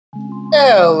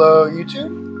Hello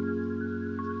YouTube,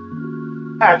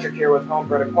 Patrick here with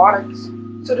Homebred Aquatics.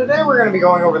 So today we're going to be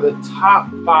going over the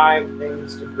top 5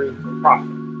 things to breed for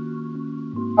profit.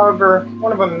 However,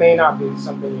 one of them may not be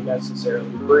something you necessarily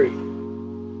breed.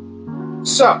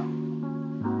 So,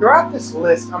 throughout this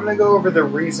list, I'm going to go over the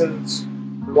reasons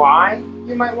why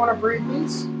you might want to breed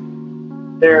these,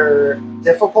 their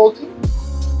difficulty,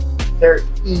 their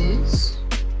ease,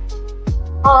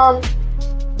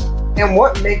 and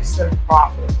what makes them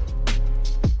profitable.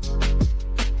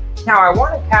 Now, I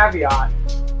want to caveat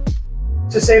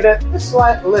to say that this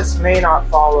list may not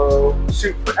follow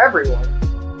suit for everyone.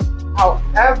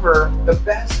 However, the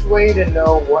best way to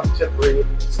know what to breed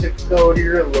is to go to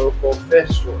your local fish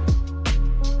store.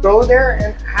 Go there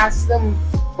and ask them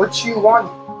what you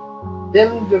want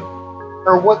them to,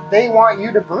 or what they want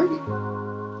you to breed.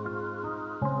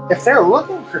 If they're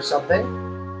looking for something,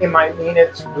 it might mean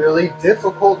it's really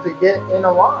difficult to get in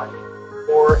a line,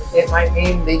 or it might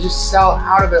mean they just sell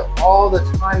out of it all the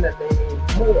time that they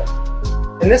need more.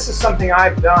 And this is something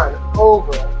I've done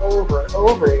over and over and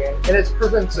over again, and it's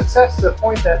proven success to the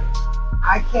point that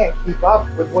I can't keep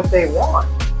up with what they want.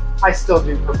 I still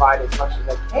do provide as much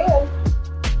as I can,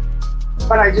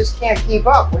 but I just can't keep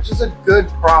up, which is a good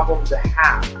problem to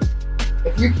have.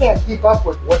 If you can't keep up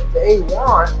with what they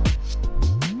want,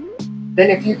 then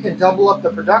if you can double up the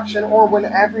production, or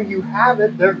whenever you have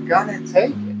it, they're gonna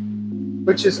take it,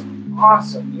 which is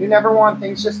awesome. You never want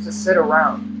things just to sit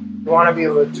around. You want to be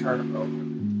able to turn them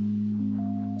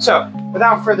over. So,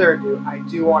 without further ado, I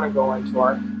do want to go into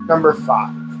our number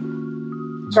 5.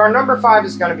 So our number 5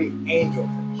 is going to be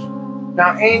angelfish.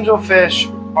 Now, angelfish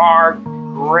are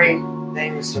great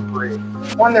things to breed.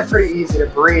 One, they're pretty easy to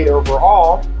breed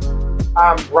overall.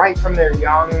 Right from their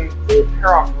young, they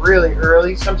pair off really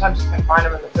early. Sometimes you can find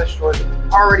them in the fish stores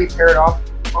already paired off,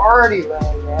 already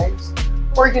laying eggs.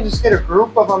 Or you can just get a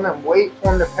group of them and wait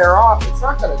for them to pair off. It's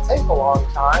not going to take a long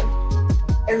time.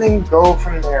 And then go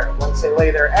from there. Once they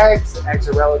lay their eggs, the eggs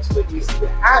are relatively easy to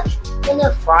hatch, and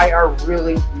their fry are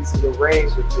really easy to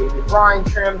raise with baby brine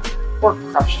trim or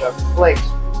crushed up flakes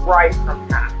right from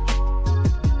hatch.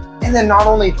 And then not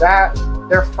only that,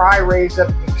 their fry raise up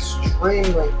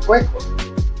extremely quickly.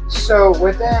 So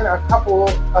within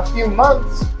a few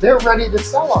months, they're ready to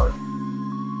sell on it.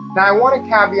 Now I want to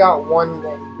caveat one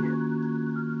thing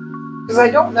here, because I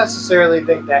don't necessarily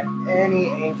think that any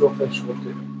angelfish will do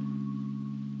it.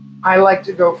 I like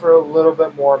to go for a little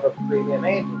bit more of a premium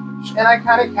angelfish, and I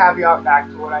kind of caveat back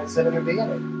to what I said in the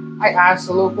beginning. I asked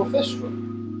the local fish store,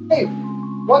 hey,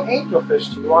 what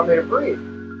angelfish do you want me to breed?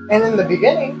 And in the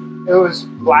beginning, it was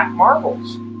black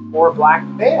marbles or black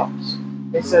veils.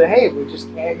 They said, hey, we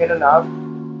just can't get enough.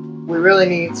 We really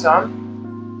need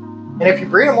some. And if you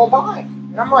breed them, we'll buy them.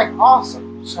 And I'm like,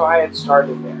 awesome. So I had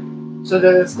started there. So to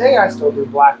this day, I still do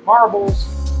black marbles,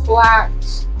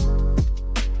 blacks,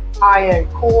 high-end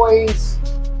kois,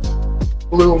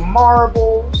 blue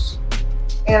marbles,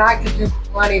 and I could do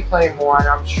plenty more, and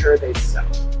I'm sure they sell.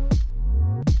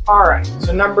 Alright,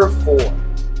 so number 4,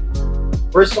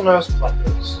 bristlenose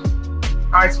plecos.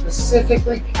 I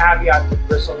specifically caveat the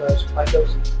bristlenose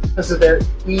plecos because of their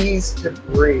ease to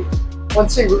breed.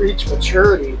 Once they reach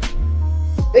maturity,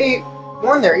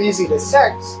 they're easy to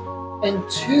sex, and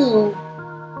 2,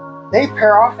 they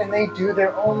pair off and they do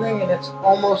their own thing, and it's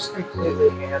almost completely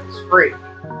hands-free.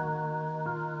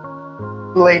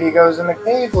 The lady goes in the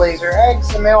cave, lays her eggs,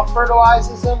 the male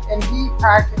fertilizes them, and he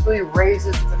practically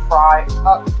raises the fry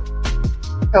up.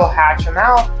 He'll hatch them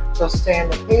out, they'll stay in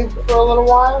the cave for a little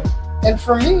while, and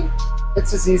for me,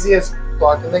 it's as easy as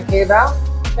plugging the cave out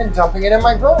and dumping it in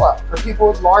my grow up. For people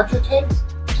with larger tanks,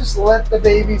 just let the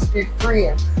babies be free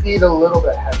and feed a little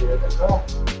bit heavier than normal.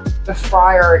 The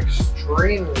fry are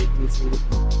extremely easy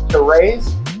to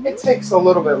raise. It takes a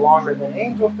little bit longer than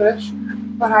angelfish,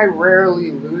 but I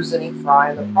rarely lose any fry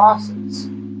in the process.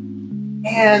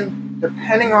 And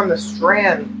depending on the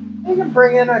strand, you can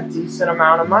bring in a decent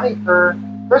amount of money per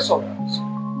bristlenose.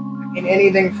 In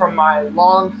anything from my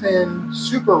long fin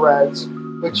super reds,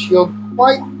 which yield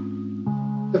quite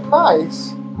the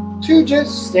price, to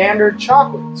just standard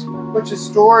chocolates, which a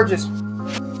store just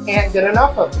can't get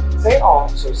enough of because they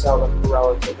also sell them for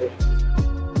relatively cheap.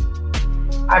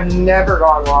 I've never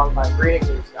gone wrong by breeding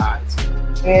these guys,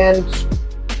 and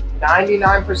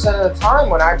 99% of the time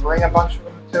when I bring a bunch of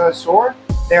them to a store,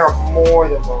 they are more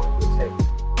than willing to take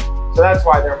it. So that's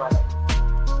why they're my number.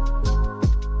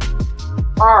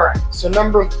 Alright, so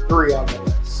number 3 on the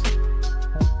list.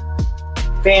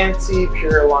 Fancy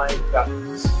pure line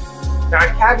guppies. Now I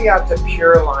caveat to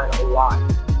pure line a lot.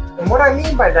 And what I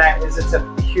mean by that is it's a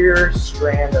pure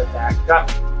strand of that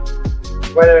guppy.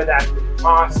 Whether that be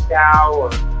Moscow or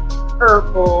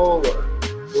purple or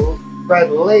red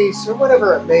lace or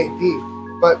whatever it may be,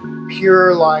 but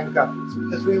pure line guppies,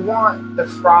 because we want the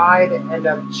fry to end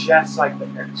up just like the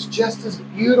parents, just as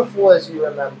beautiful as you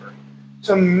remember.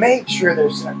 So make sure they're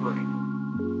separated.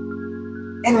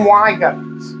 And why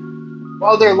guppies?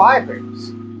 Well, they're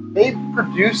libraries. They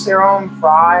produce their own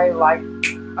fry like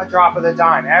a drop of the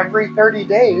dime. Every 30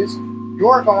 days,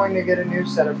 you're going to get a new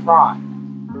set of fry.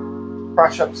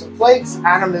 Crush up some flakes,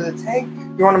 add them to the tank.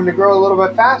 You want them to grow a little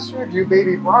bit faster, do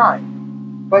baby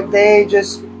brine. But they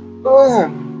just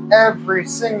boom every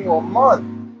single month.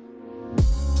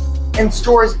 And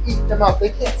stores eat them up. They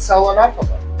can't sell enough of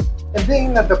them. And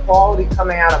being that the quality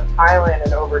coming out of Thailand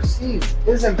and overseas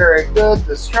isn't very good,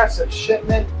 the stress of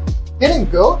shipment, getting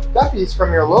guppies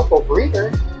from your local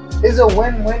breeder is a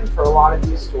win-win for a lot of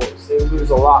these stores. They lose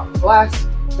a lot less,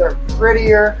 they're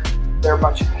prettier, they're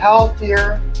much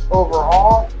healthier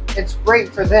overall. It's great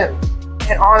for them,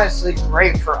 and honestly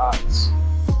great for us.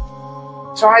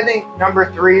 So I think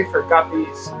number 3 for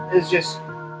guppies is just,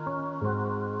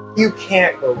 you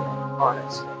can't go wrong,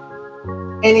 honestly.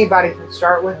 Anybody can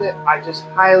start with it. I just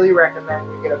highly recommend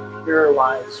you get a pure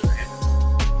line strand.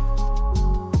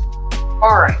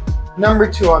 Alright, number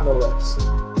 2 on the list.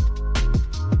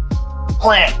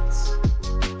 Plants.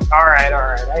 Alright,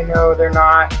 I know they're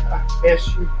not a fish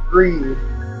you breed,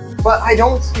 but I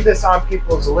don't see this on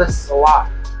people's lists a lot.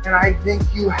 And I think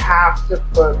you have to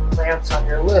put plants on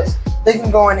your list. They can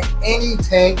go in any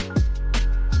tank.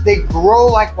 They grow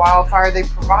like wildfire. They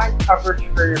provide coverage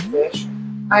for your fish.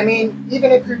 I mean,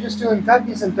 even if you're just doing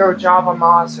guppies and throw Java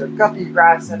moss or guppy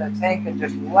grass in a tank and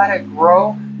just let it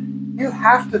grow, you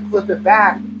have to clip it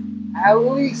back at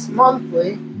least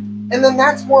monthly, and then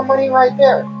that's more money right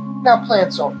there. Now,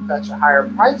 plants don't fetch a higher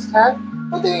price tag,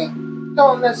 but they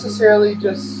don't necessarily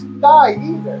just die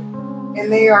either.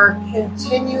 And they are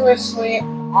continuously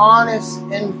honest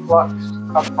influx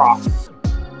of profit.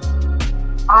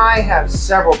 I have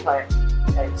several plants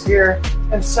here,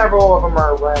 and several of them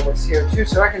are around with CO2,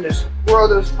 so I can just grow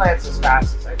those plants as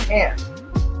fast as I can.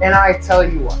 And I tell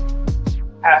you what,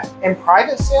 in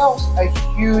private sales, a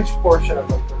huge portion of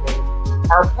them for me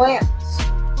are plants.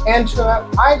 And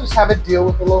I just have a deal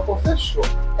with the local fish store,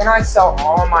 and I sell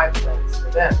all my plants to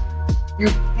them. You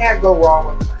can't go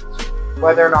wrong with plants,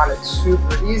 whether or not it's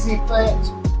super easy plants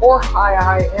or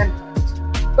high-end plants.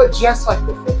 But just like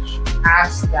the fish,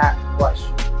 ask that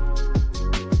question.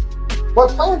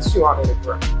 What plants do you want me to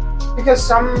grow? Because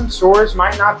some stores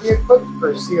might not be equipped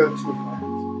for CO2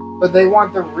 plants, but they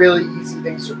want the really easy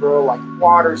things to grow like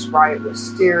water sprite,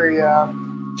 wisteria,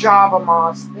 Java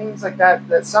moss, things like that,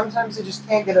 that sometimes they just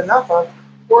can't get enough of,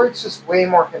 or it's just way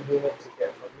more convenient to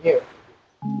get from you.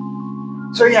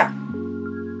 So yeah,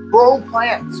 grow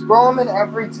plants. Grow them in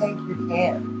every tank you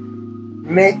can.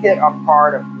 Make it a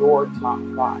part of your top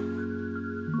 5.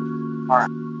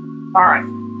 Alright,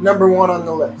 number 1 on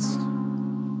the list.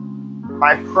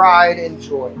 My pride and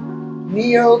joy,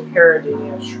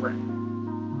 Neocaridina shrimp.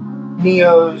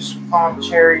 Neo's palm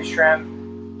cherry shrimp,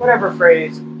 whatever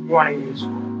phrase you want to use for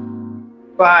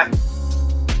it. But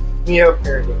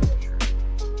Neocaridina shrimp.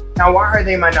 Now, why are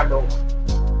they my number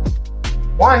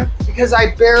 1? 1, because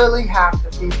I barely have to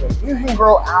feed them. You can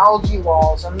grow algae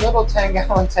walls in little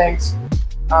 10-gallon tanks,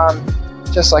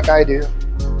 just like I do.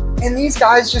 And these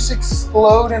guys just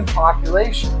explode in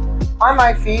population. I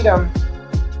might feed them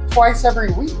twice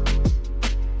every week.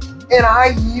 And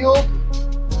I yield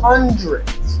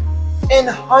hundreds and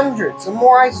hundreds. The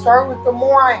more I start with, the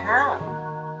more I have.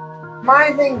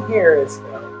 My thing here is,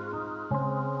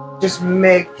 though, just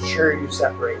make sure you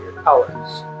separate your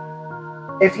colors.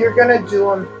 If you're going to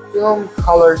do them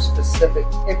color specific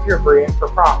if you're breeding for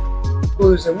profit.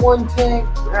 Blues in one tank,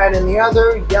 red in the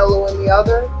other, yellow in the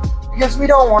other, because we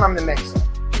don't want them to mix up.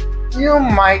 You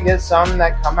might get some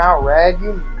that come out red,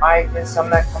 you might get some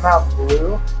that come out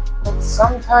blue, but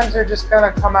sometimes they're just going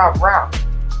to come out brown.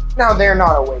 Now, they're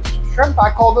not a waste of shrimp.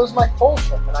 I call those my cold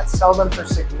shrimp, and I sell them for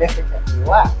significantly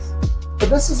less. But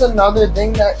this is another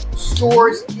thing that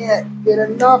stores can't get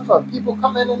enough of. People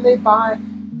come in and they buy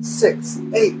 6,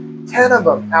 8, 10 of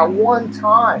them at one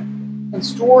time. And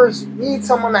stores need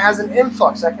someone that has an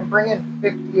influx that can bring in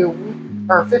 50 a week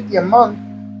or 50 a month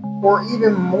or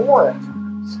even more at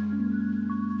times.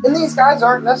 And these guys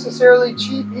aren't necessarily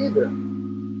cheap either.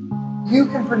 You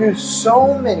can produce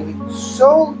so many,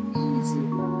 so easy,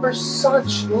 for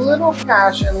such little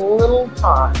cash and little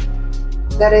time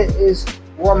that it is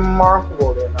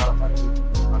remarkable the amount of money you can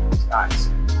put on these guys.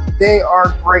 They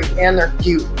are great and they're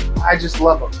cute. I just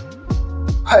love them.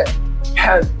 But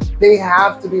yeah, they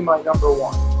have to be my number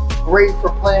 1. Great for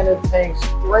planted tanks,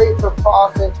 great for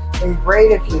profit, and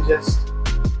great if you just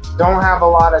don't have a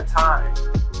lot of time.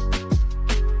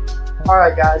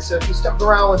 Alright guys, so if you stuck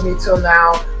around with me till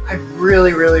now, I'd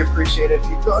really, really appreciate it if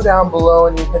you go down below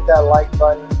and you hit that like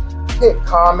button, hit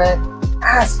comment,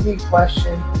 ask me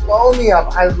questions, blow me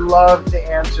up. I love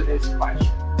to answer these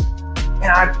questions. And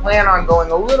I plan on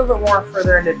going a little bit more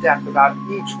further into depth about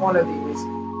each one of these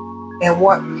and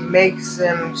what makes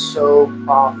them so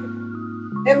profitable.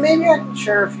 And maybe I can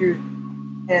share a few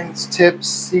hints, tips,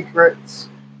 secrets,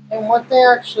 and what they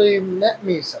actually met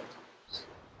me sometimes.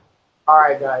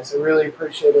 Alright guys, I really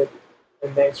appreciate it,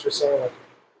 and thanks for staying with me.